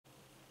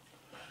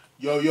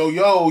Yo, yo,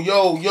 yo,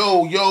 yo,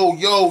 yo, yo,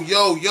 yo,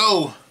 yo,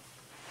 yo.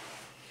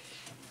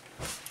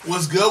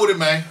 What's good with it,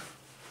 man?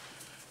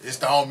 It's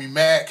the homie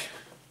Mac.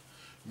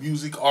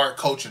 Music, art,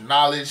 culture,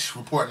 knowledge.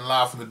 Reporting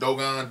live from the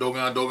Dogon.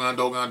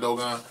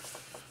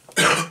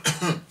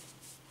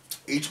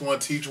 Each one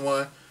teach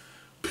one.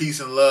 Peace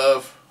and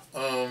love.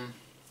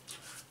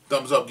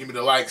 Thumbs up, give me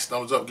the likes.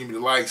 Thumbs up, give me the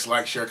likes.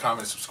 Like, share,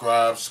 comment,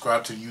 subscribe.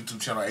 Subscribe to the YouTube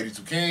channel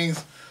 82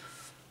 Kings.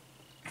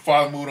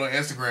 Follow Mood on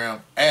Instagram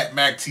at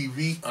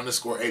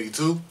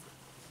MACK_82.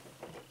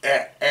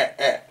 At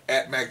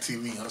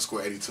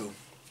MACK_82.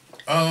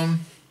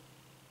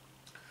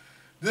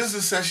 This is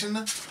a session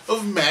of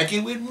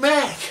Macking with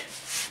Mac.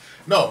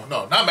 No,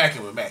 not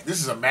Macking with Mac.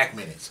 This is a Mac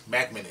Minutes.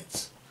 Mac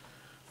Minutes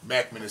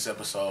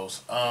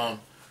episodes.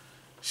 Shout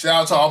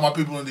out to all my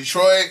people in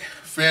Detroit,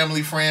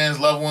 family, friends,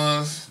 loved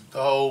ones,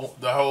 the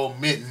whole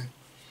mitten.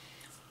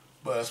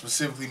 But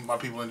specifically my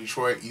people in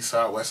Detroit, East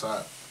Side, West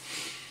Side.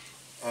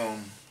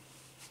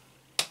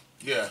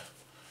 Yeah,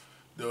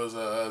 there was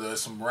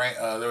some rain.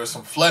 There was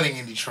some flooding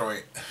in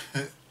Detroit,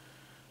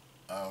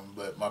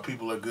 but my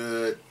people are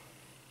good.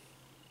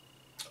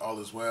 All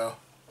is well.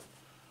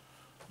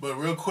 But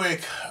real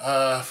quick,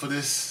 for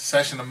this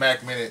session of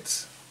Mac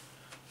Minutes,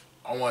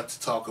 I want to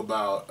talk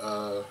about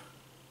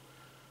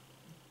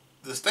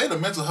the state of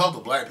mental health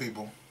of black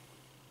people,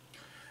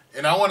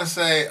 and I want to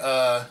say,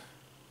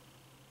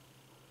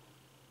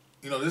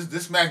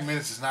 this Mac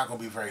Minutes is not going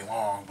to be very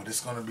long, but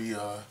it's going to be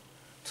to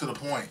the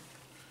point.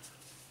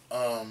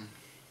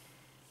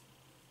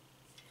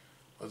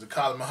 Was it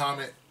Khalid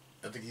Muhammad?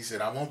 I think he said,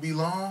 "I won't be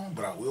long,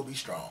 but I will be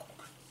strong."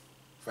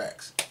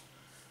 Facts.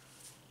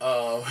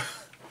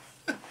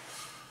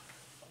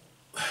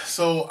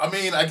 So, I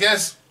mean, I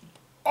guess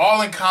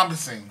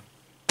all-encompassing,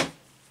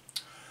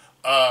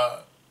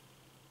 the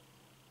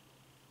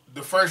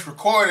first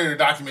recorded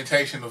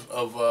documentation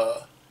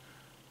of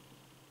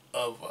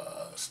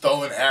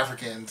stolen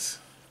Africans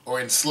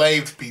or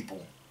enslaved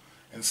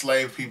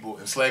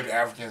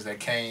Africans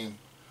that came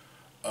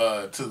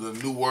to the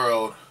New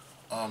World,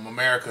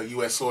 America,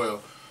 U.S.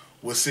 soil,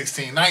 was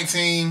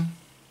 1619.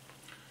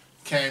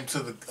 Came to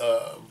the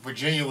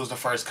Virginia was the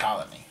first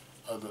colony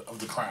of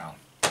the Crown,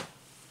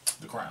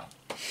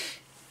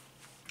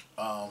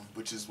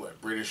 which is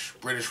what British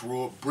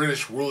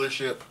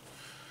rulership.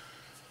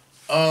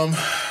 How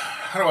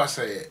do I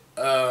say it?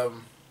 The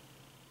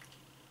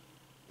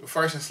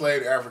first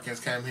enslaved Africans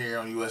came here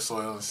on U.S.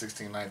 soil in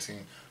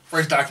 1619.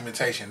 First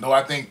documentation, though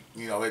I think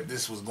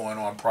this was going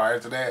on prior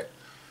to that,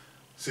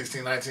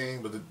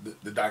 1619, but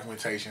the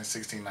documentation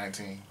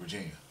 1619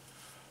 Virginia.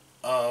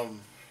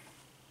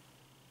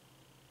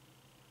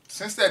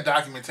 Since that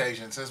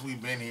documentation, since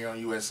we've been here on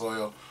U.S.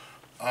 soil,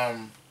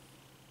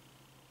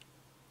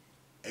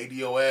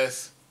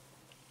 ADOS,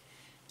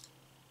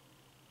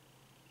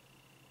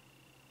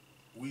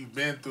 we've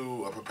been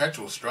through a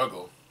perpetual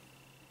struggle.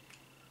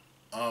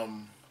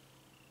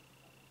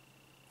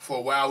 For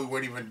a while, we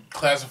weren't even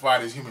classified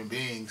as human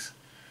beings.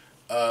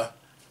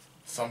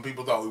 Some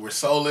people thought we were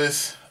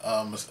soulless,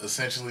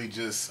 essentially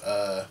just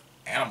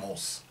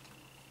animals.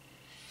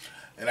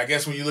 And I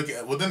guess when you look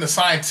at within the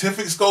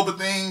scientific scope of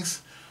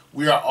things,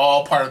 we are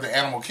all part of the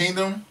animal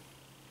kingdom,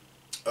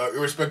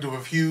 irrespective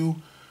of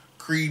hue,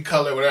 creed,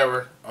 color,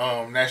 whatever,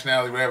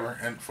 nationality, whatever.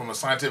 And from a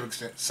scientific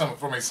sense,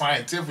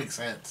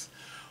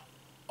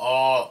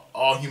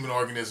 all human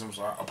organisms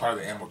are a part of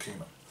the animal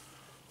kingdom.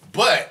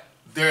 But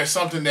there is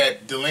something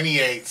that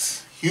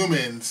delineates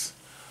humans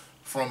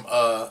from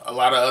a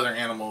lot of other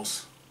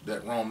animals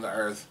that roam the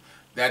earth.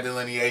 That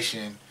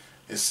delineation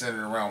is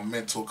centered around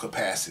mental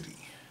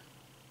capacity.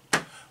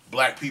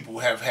 Black people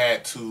have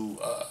had to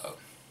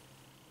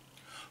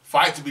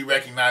fight to be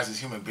recognized as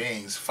human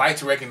beings, fight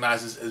to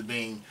recognize us as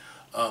being,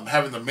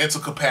 having the mental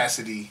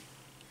capacity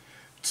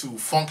to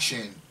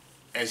function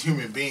as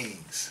human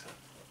beings.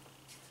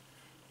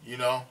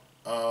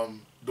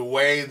 The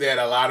way that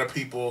a lot of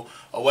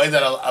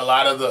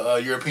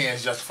the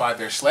Europeans justified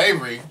their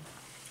slavery,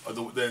 or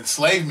the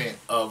enslavement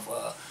of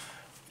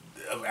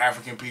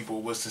African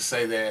people, was to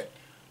say that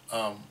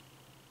a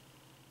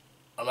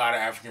lot of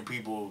African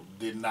people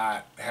did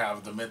not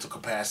have the mental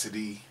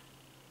capacity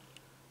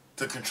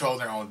to control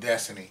their own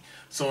destiny.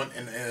 So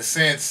in a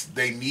sense,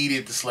 they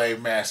needed the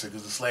slave master,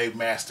 because the slave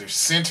master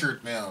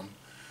centered them,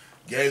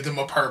 gave them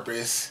a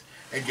purpose,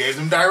 and gave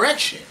them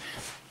direction.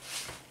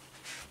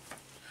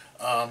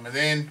 And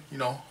then,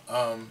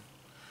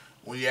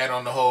 when you add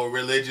on the whole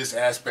religious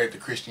aspect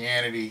of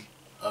Christianity,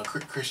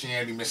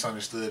 Christianity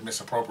misunderstood,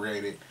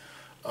 misappropriated,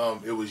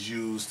 it was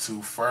used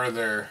to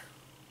further,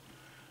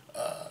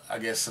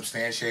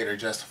 substantiate or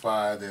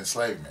justify the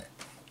enslavement.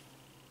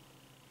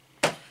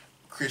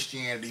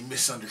 Christianity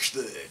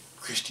misunderstood.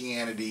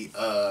 Christianity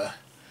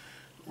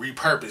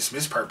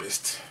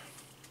mispurposed.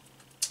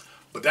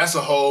 But that's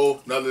a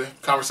whole nother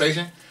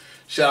conversation.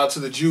 Shout out to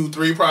the Jude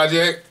 3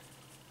 Project.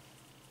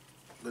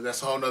 But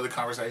that's a whole nother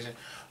conversation.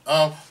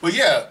 But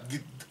yeah,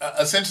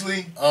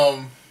 essentially,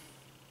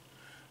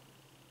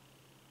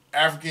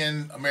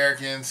 African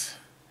Americans,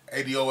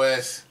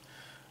 ADOS,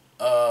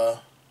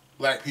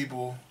 black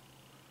people,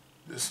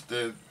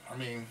 I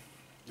mean,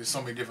 there's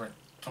so many different.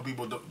 Some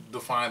people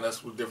define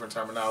us with different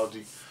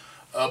terminology.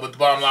 But the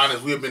bottom line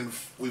is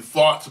we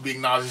fought to be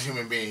acknowledged as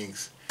human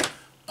beings.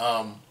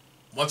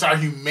 Once our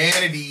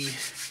humanity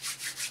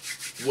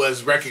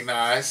was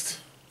recognized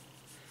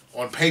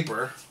on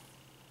paper,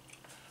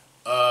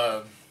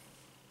 but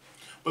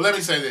let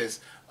me say this: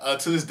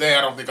 to this day,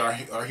 I don't think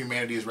our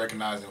humanity is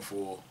recognized in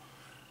full.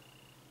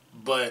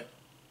 But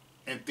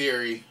in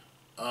theory,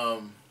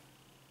 once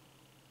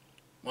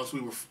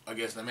we were, I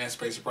guess, the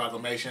Emancipation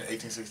Proclamation,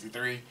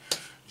 1863,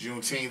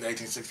 Juneteenth,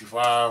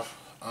 1865.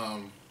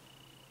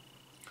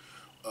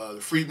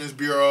 The Freedmen's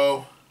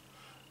Bureau,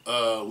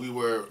 we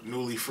were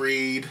newly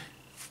freed,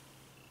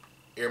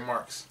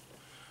 earmarks.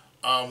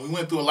 We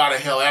went through a lot of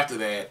hell after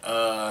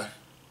that.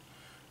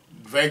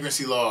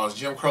 Vagrancy laws,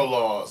 Jim Crow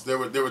laws. There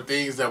were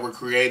things that were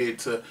created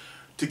to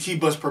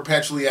keep us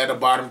perpetually at the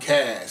bottom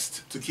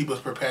caste, to keep us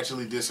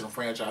perpetually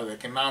disenfranchised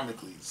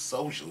economically,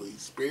 socially,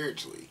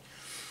 spiritually.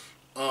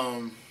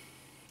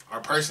 Our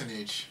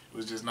personage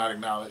was just not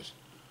acknowledged.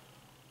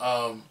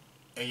 And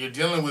you're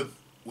dealing with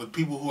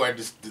people who are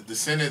the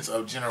descendants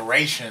of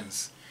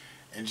generations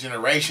and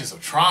generations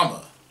of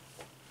trauma.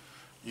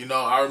 You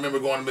know, I remember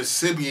going to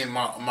Mississippi and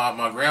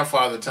my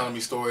grandfather telling me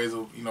stories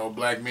of, you know,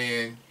 black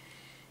men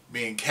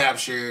being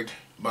captured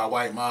by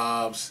white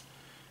mobs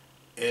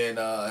and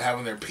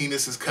having their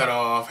penises cut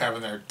off,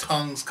 having their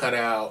tongues cut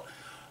out,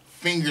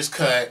 fingers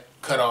cut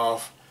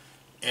off,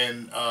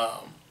 and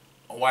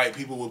white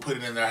people would put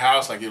it in their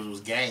house like it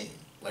was game.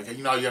 Like,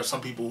 you know, you have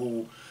some people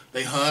who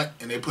they hunt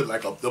and they'll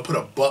put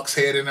a buck's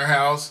head in their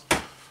house,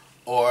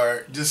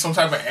 or just some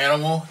type of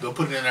animal. They'll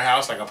put it in their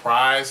house like a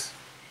prize.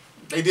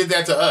 They did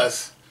that to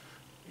us.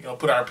 You know,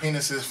 put our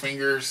penises,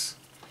 fingers,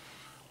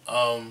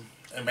 in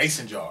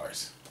mason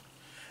jars.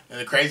 And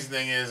the crazy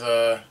thing is,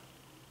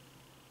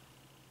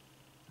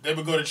 they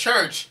would go to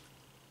church.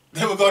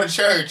 They would go to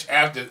church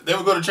after. They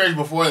would go to church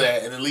before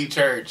that and then leave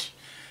church,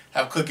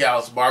 have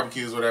cookouts,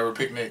 barbecues, whatever,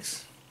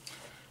 picnics.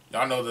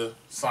 Y'all know the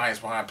science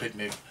behind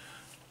picnic.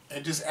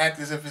 And just act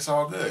as if it's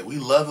all good. We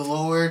love the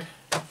Lord.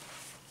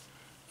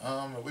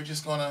 And we're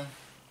just gonna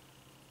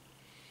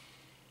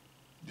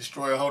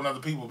destroy a whole nother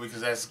people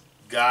because that's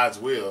God's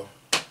will.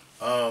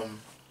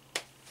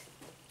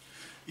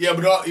 Yeah,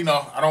 but you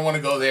know, I don't want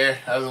to go there.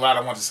 There's a lot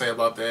I want to say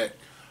about that.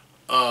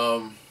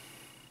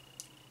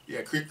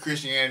 Yeah,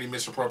 Christianity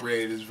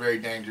misappropriated is very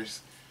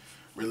dangerous.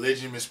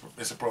 Religion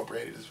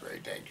misappropriated is very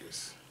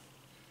dangerous.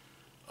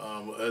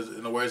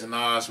 In the words of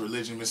Nas,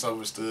 religion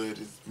misunderstood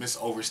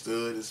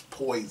is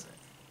poison.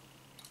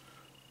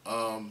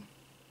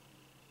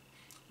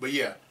 But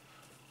yeah,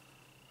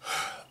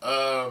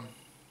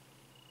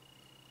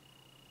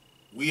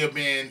 we have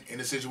been in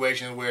a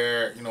situation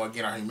where, you know,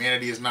 again, our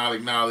humanity is not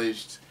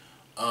acknowledged,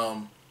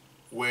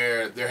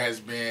 where there has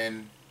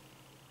been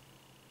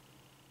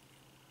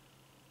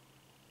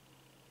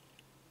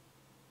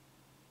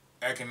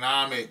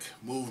economic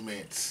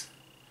movements,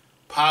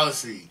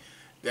 policy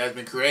that has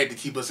been created to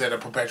keep us at a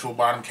perpetual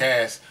bottom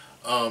caste.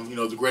 You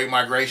know, the Great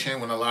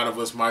Migration, when a lot of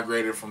us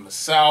migrated from the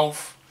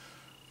South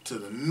to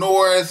the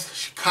North,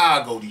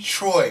 Chicago,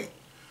 Detroit,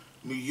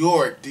 New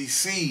York,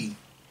 D.C.,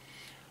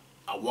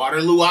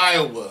 Waterloo,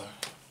 Iowa,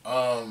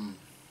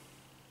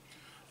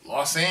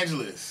 Los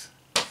Angeles.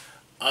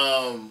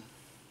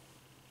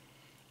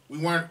 We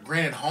weren't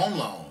granted home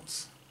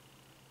loans.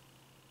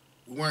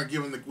 We weren't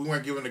given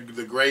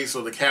the grace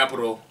or the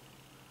capital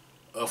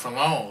for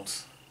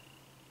loans.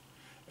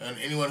 And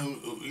anyone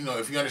who, you know,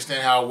 if you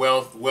understand how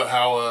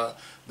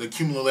the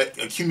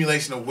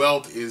accumulation of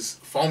wealth is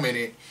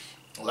fomented,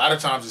 a lot of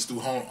times it's through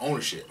home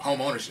ownership.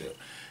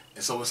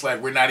 And so it's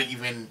like we're not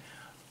even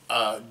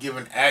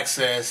given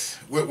access.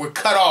 We're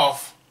cut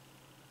off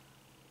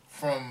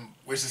from.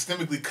 We're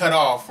systemically cut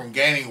off from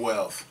gaining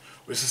wealth.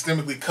 We're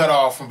systemically cut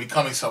off from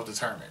becoming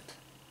self-determined.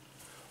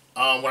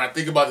 When I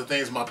think about the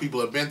things my people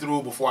have been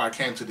through before I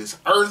came to this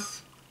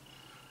earth,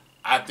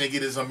 I think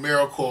it is a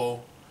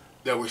miracle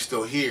that we're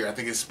still here. I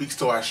think it speaks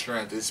to our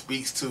strength. It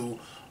speaks to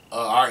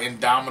our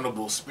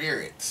indomitable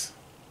spirits.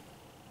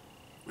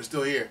 We're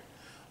still here.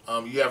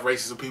 You have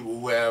races of people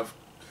who have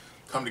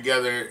come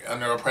together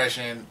under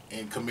oppression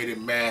and committed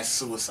mass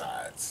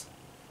suicides.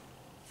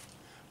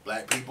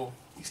 Black people,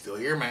 we still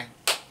here, man.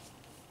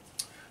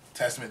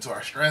 Testament to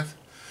our strength.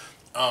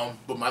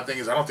 But my thing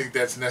is, I don't think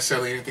that's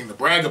necessarily anything to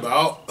brag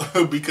about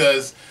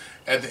because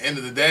at the end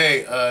of the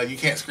day, you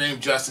can't scream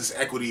justice,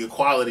 equity,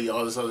 equality,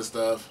 all this other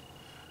stuff.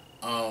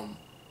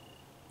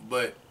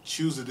 But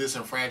choose to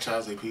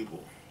disenfranchise their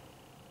people.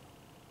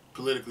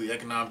 Politically,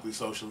 economically,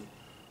 socially.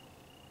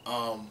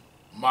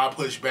 My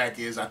pushback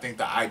is, I think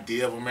the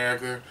idea of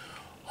America,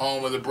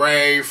 home of the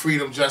brave,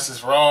 freedom, justice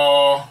for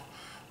all,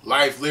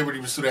 life, liberty,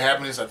 pursuit of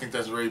happiness, I think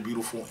that's very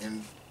beautiful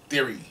in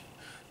theory.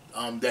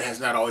 That has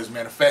not always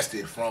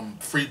manifested from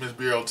Freedmen's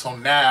Bureau till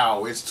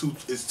now. It's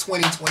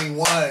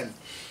 2021.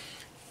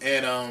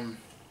 And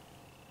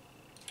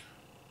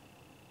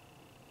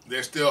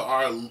there still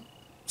are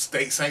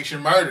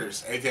state-sanctioned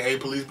murders, aka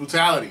police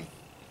brutality.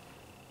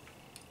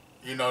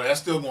 You know, that's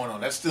still going on.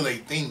 That's still a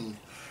thing.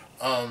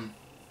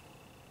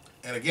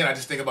 And again, I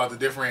just think about we've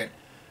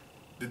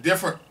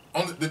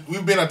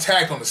been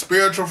attacked on the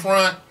spiritual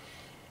front,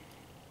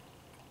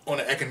 on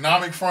the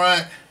economic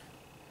front,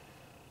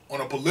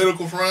 on a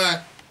political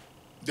front.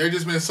 There's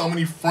just been so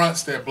many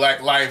fronts that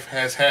Black life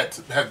has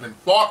been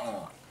fought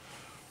on.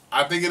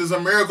 I think it is a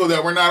miracle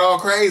that we're not all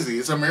crazy.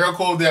 It's a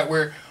miracle that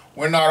we're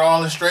not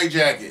all in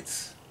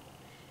straitjackets,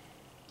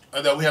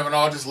 or that we haven't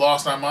all just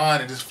lost our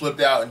mind and just flipped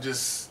out and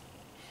just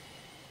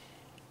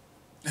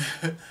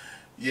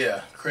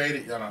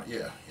created.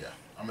 Yeah.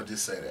 I'm gonna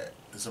just say that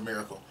it's a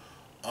miracle.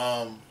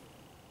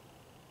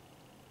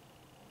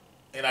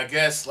 And I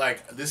guess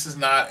like this is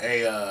not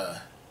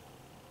a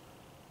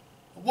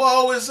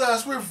woe is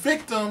us, we're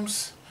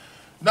victims.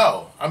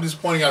 No, I'm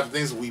just pointing out the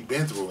things that we've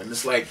been through, and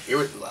it's like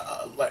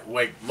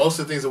most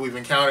of the things that we've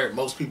encountered,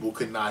 most people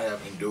could not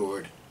have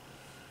endured.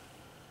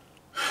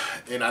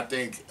 And I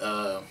think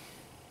at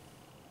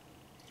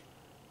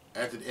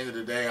the end of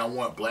the day, I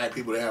want Black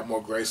people to have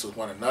more grace with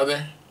one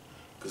another,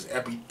 because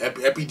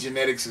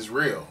epigenetics is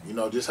real. You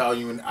know, just how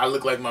I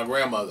look like my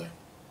grandmother.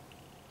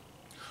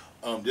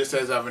 Just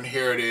as I've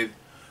inherited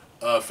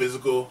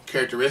physical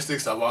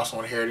characteristics, I've also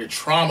inherited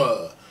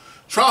trauma.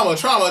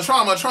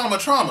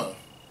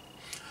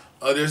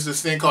 There's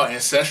this thing called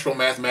ancestral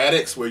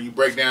mathematics, where you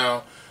break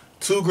down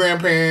four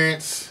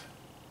grandparents,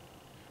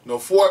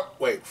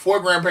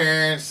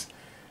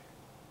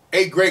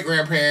 8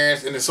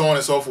 great-grandparents, and then so on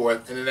and so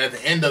forth. And then at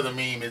the end of the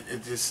meme,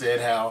 it just said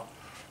how,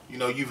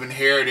 you've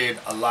inherited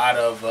a lot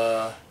of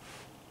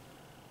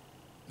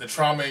the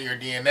trauma in your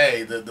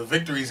DNA, the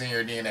victories in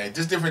your DNA,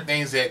 just different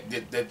things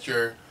that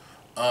your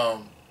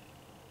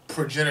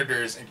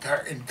progenitors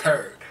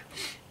incurred.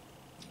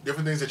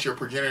 Different things that your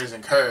progenitors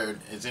incurred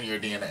is in your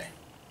DNA.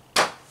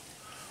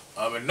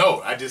 And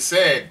no, I just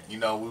said, we've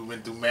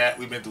been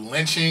through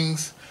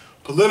lynchings,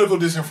 political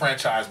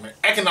disenfranchisement,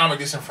 economic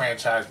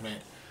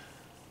disenfranchisement,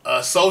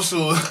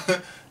 social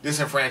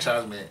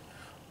disenfranchisement.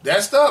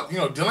 That stuff,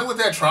 dealing with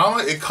that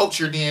trauma, it coats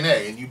your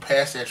DNA, and you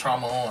pass that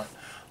trauma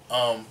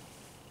on.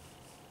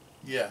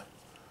 Yeah.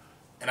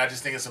 And I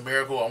just think it's a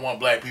miracle. I want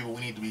Black people,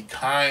 we need to be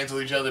kind to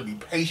each other, be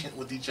patient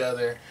with each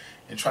other,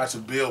 and try to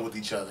build with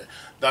each other.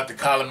 Dr.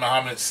 Khalid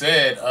Muhammad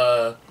said,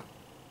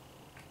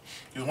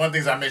 one of the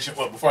things I mentioned,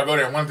 before I go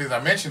there, one of the things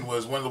I mentioned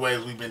was one of the ways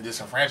we've been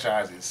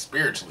disenfranchised is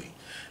spiritually.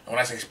 And when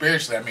I say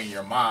spiritually, I mean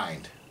your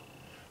mind,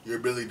 your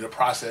ability to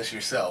process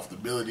yourself, the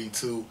ability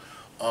to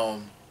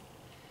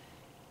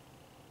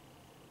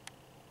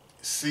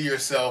see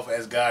yourself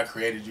as God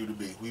created you to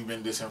be. We've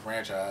been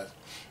disenfranchised.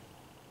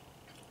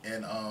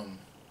 And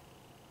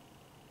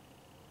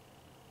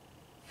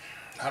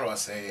how do I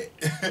say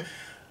it?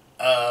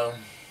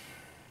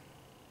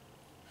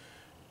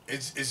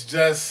 It's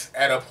just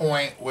at a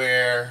point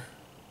where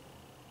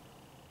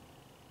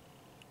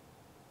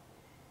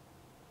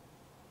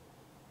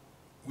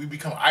we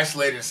become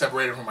isolated and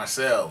separated from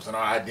ourselves, and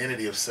our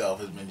identity of self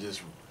has been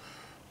just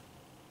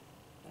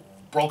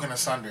broken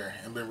asunder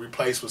and been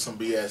replaced with some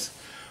BS.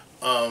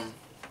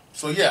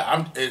 So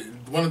yeah,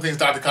 one of the things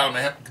Dr.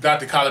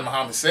 Khalid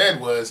Muhammad said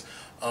was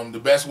the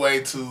best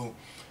way to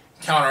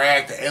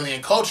counteract the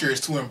alien culture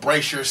is to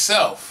embrace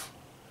yourself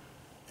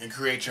and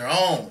create your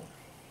own.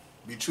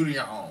 Be true to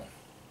your own.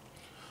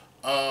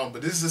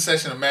 But this is a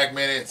session of MACK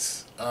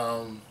Minutes.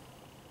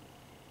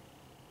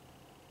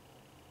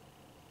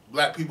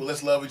 Black people,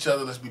 let's love each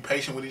other. Let's be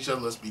patient with each other.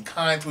 Let's be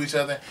kind to each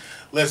other.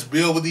 Let's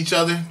build with each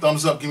other.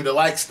 Thumbs up, give me the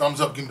likes. Thumbs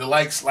up, give me the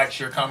likes. Like,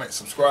 share, comment,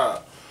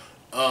 subscribe.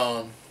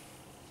 To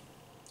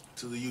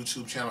the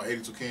YouTube channel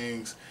 82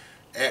 Kings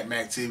at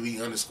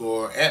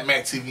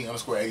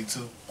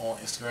MackTV_82 on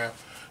Instagram.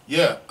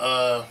 Yeah,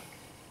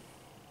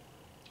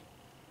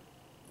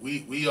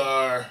 we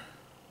are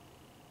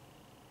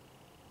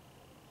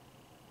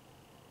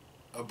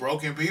a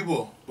broken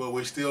people, but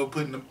we're still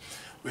putting the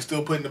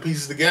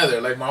pieces together.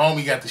 Like my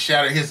homie got the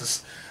shattered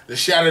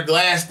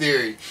glass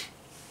theory.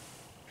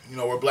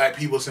 Where Black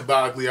people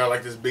symbolically are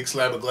like this big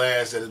slab of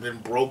glass that has been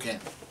broken,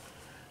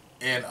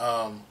 and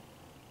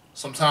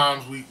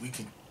sometimes we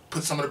can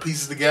put some of the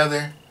pieces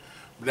together,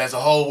 but as a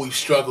whole, we've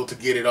struggled to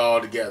get it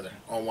all together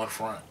on one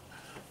front.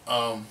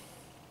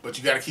 But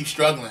you got to keep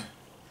struggling,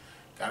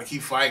 got to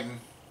keep fighting,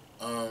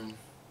 and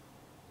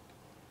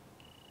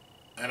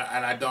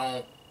I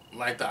don't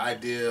like the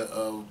idea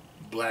of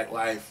Black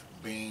life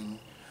being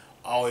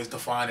always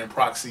defined in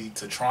proxy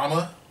to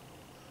trauma.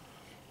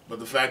 But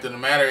the fact of the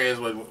matter is,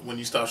 when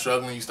you stop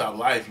struggling, you stop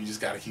life. You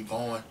just got to keep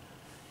going.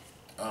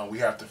 We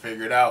have to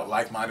figure it out.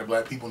 Like-minded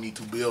Black people need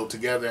to build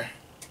together.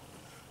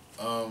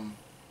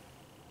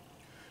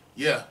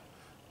 Yeah.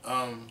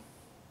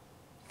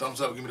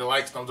 Thumbs up, give me the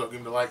likes. Thumbs up,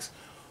 give me the likes.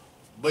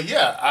 But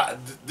yeah,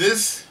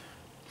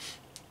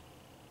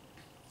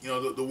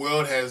 the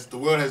world has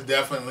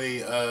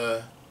definitely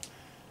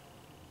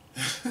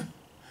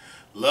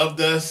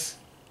loved us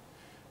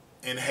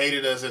and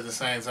hated us at the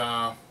same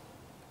time,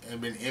 and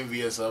been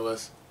envious of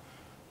us.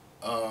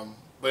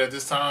 But at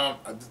this time,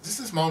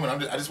 this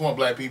moment, I just want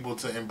Black people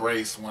to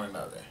embrace one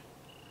another,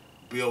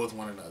 build with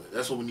one another.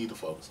 That's what we need to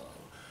focus on.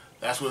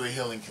 That's where the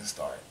healing can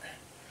start.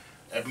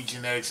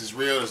 Epigenetics is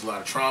real. There's a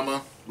lot of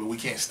trauma, but we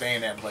can't stay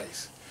in that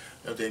place.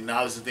 We have to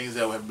acknowledge the things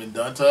that have been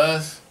done to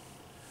us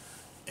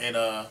and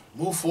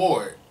move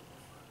forward,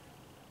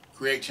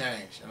 create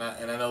change. And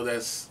I know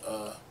that's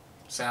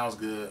sounds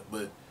good,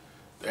 but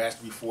there has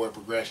to be forward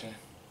progression.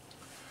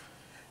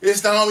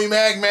 It's the homie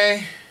MACK,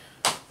 man.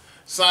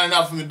 Signing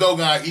out from the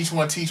Dogon. Each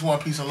one teach one.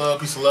 Peace and love.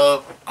 Peace and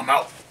love. I'm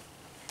out.